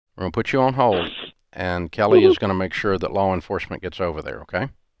We're going to put you on hold, and Kelly is going to make sure that law enforcement gets over there, okay?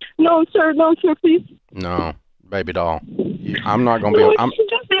 No, sir, please. No, baby doll. I'm not going to be able... I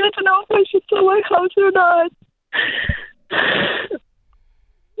just needed to know if I should sell my house or not.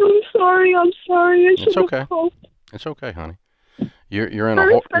 I'm sorry. It's okay. It's okay, honey. You're in a...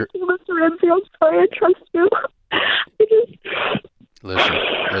 Mr. Ramsey, I'm sorry, I trust you.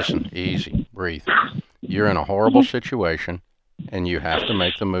 Listen, easy, breathe. You're in a horrible situation, and you have to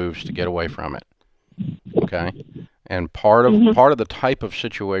make the moves to get away from it, okay? And part of the type of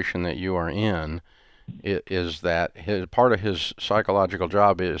situation that you are in is that part of his psychological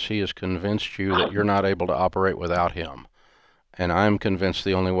job is he has convinced you that you're not able to operate without him. And I'm convinced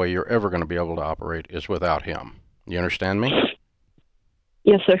the only way you're ever going to be able to operate is without him. You understand me?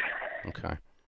 Yes, sir. Okay.